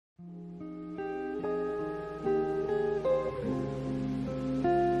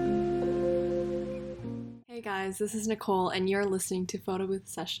Hey guys, this is Nicole, and you're listening to Photo Booth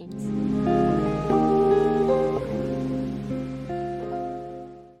Sessions.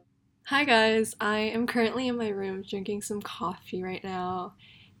 Hi guys, I am currently in my room drinking some coffee right now,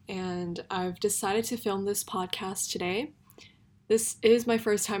 and I've decided to film this podcast today. This is my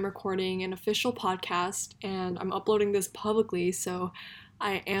first time recording an official podcast, and I'm uploading this publicly, so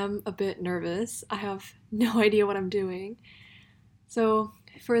I am a bit nervous. I have no idea what I'm doing. So,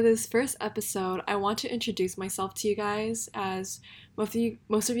 for this first episode, I want to introduce myself to you guys, as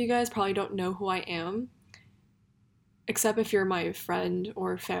most of you guys probably don't know who I am, except if you're my friend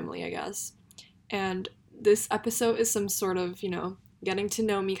or family, I guess. And this episode is some sort of, getting to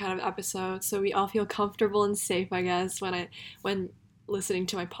know me kind of episode, so we all feel comfortable and safe, I guess, when listening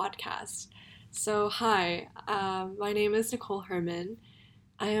to my podcast. So, hi, my name is Nicole Herman.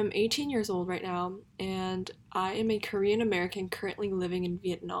 I am 18 years old right now, and I am a Korean American currently living in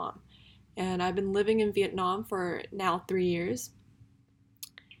Vietnam. And I've been living in Vietnam for now 3 years.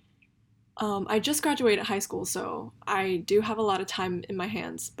 I just graduated high school, so I do have a lot of time in my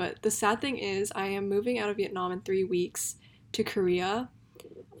hands. But the sad thing is, I am moving out of Vietnam in 3 weeks to Korea.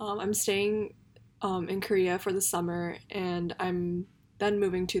 I'm staying in Korea for the summer, and I'm then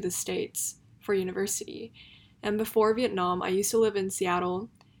moving to the States for university. And before Vietnam, I used to live in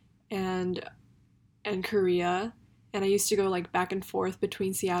Seattle and Korea, and I used to go like back and forth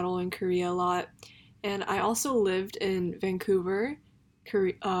between Seattle and Korea a lot. And I also lived in Vancouver,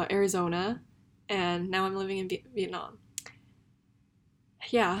 Arizona, and now I'm living in Vietnam.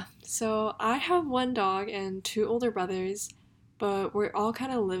 Yeah, so I have one dog and two older brothers, but we're all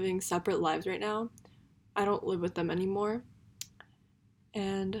kind of living separate lives right now. I don't live with them anymore.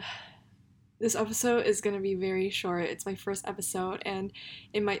 And this episode is going to be very short. It's my first episode, and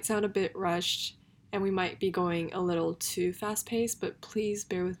it might sound a bit rushed, and we might be going a little too fast paced, but please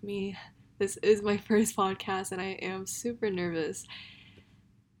bear with me. This is my first podcast, and I am super nervous.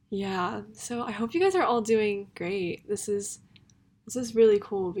 Yeah, so I hope you guys are all doing great. This is really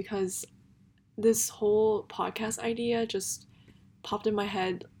cool because this whole podcast idea just popped in my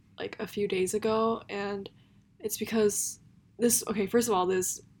head like a few days ago, and it's because okay, first of all,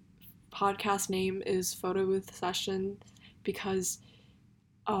 this podcast name is Photo Booth Session because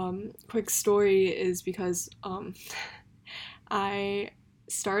quick story is because I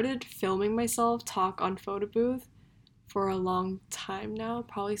started filming myself talk on Photo Booth for a long time now,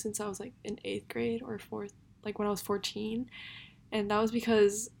 probably since I was like in 8th grade or 4th, like when I was 14. And that was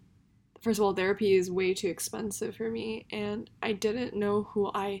because, first of all, therapy is way too expensive for me, and I didn't know who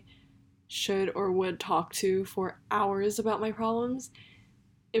I should or would talk to for hours about my problems.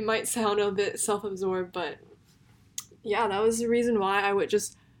 It might sound a bit self-absorbed, but yeah, that was the reason why I would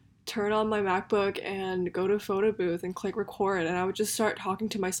just turn on my MacBook and go to photo booth and click record, and I would just start talking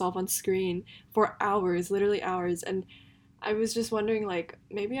to myself on screen for hours, literally hours. And I was just wondering, like,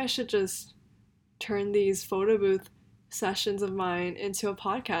 maybe I should just turn these photo booth sessions of mine into a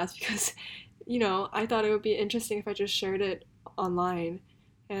podcast because, I thought it would be interesting if I just shared it online,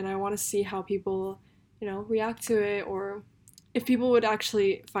 and I want to see how people, react to it, or if people would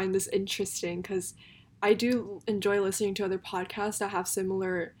actually find this interesting, because I do enjoy listening to other podcasts that have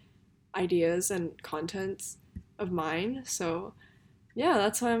similar ideas and contents of mine. So, yeah,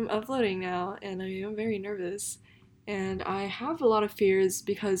 that's why I'm uploading now, and I am very nervous. And I have a lot of fears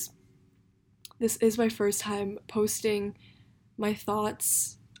because this is my first time posting my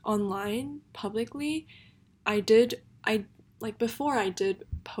thoughts online publicly. I like before I did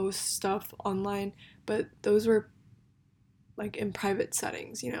post stuff online, but those were like in private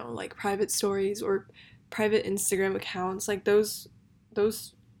settings, like private stories or private Instagram accounts. Like those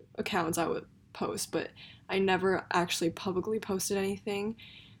accounts I would post, but I never actually publicly posted anything.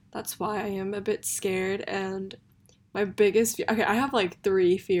 That's why I am a bit scared. And my okay, I have like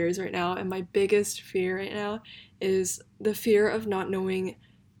three fears right now, and my biggest fear right now is the fear of not knowing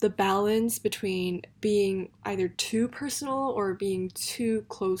the balance between being either too personal or being too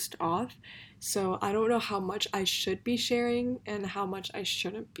closed off. So I don't know how much I should be sharing and how much I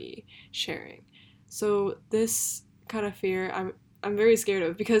shouldn't be sharing. So this kind of fear I'm very scared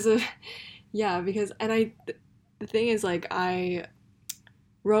of because of yeah, because and I the thing is, like, I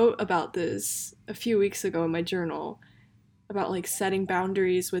wrote about this a few weeks ago in my journal about like setting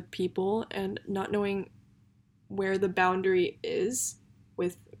boundaries with people and not knowing where the boundary is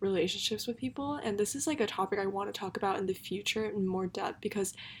with relationships with people. And this is like a topic I want to talk about in the future in more depth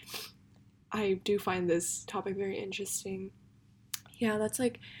because I do find this topic very interesting. Yeah, that's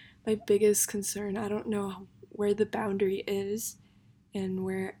like my biggest concern. I don't know where the boundary is and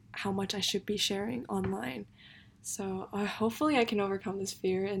where how much I should be sharing online. So hopefully I can overcome this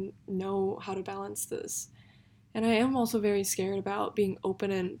fear and know how to balance this. And I am also very scared about being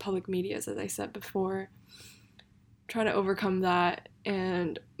open in public medias, as I said before, trying to overcome that.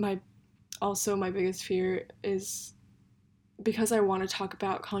 And my biggest fear is because I want to talk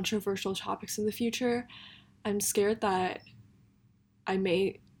about controversial topics in the future, I'm scared that I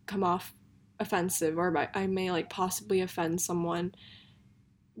may come off offensive, or I may like possibly offend someone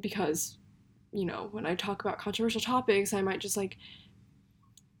because, when I talk about controversial topics, I might just like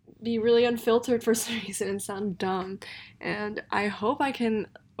be really unfiltered for some reason and sound dumb. And I hope I can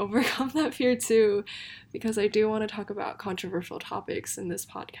overcome that fear too, because I do want to talk about controversial topics in this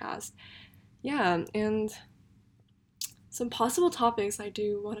podcast. Yeah, and some possible topics I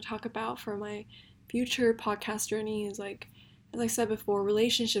do want to talk about for my future podcast journey is like, as I said before,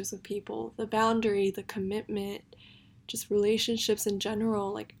 relationships with people, the boundary, the commitment, just relationships in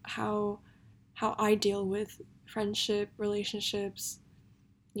general, like how I deal with friendship, relationships,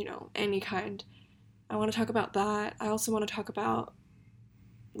 any kind. I want to talk about that. I also want to talk about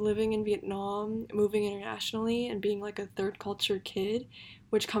living in Vietnam, moving internationally, and being like a third culture kid,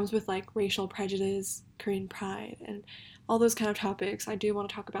 which comes with like racial prejudice, Korean pride, and all those kind of topics. I do want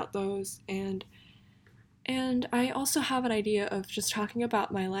to talk about those, and I also have an idea of just talking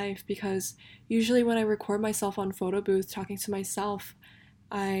about my life, because usually when I record myself on photo booth talking to myself,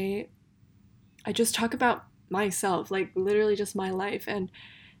 I I just talk about myself, like literally just my life, and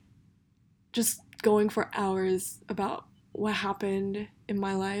just going for hours about what happened in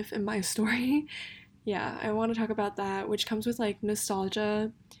my life and my story. Yeah, I want to talk about that, which comes with like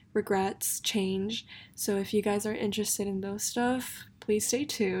nostalgia, regrets, change. So if you guys are interested in those stuff, please stay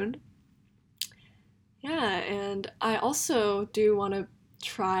tuned. Yeah, and I also do want to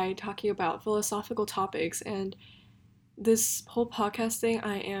try talking about philosophical topics, and this whole podcast thing,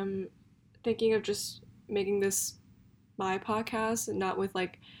 I am thinking of just making this my podcast and not with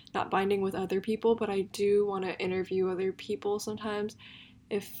like not binding with other people, but I do want to interview other people sometimes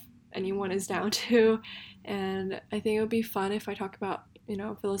if anyone is down to. And I think it would be fun if I talk about,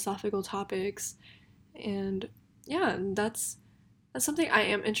 philosophical topics. And yeah, that's something I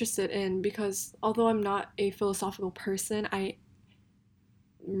am interested in, because although I'm not a philosophical person, I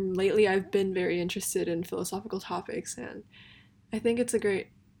lately I've been very interested in philosophical topics, and I think it's a great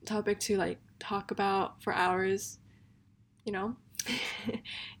topic to like talk about for hours, you know?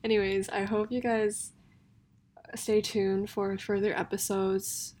 Anyways, I hope you guys stay tuned for further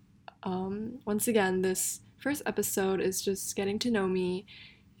episodes. Once again, this first episode is just getting to know me,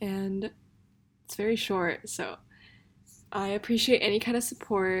 and it's very short, so I appreciate any kind of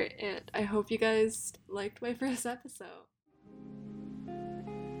support, and I hope you guys liked my first episode.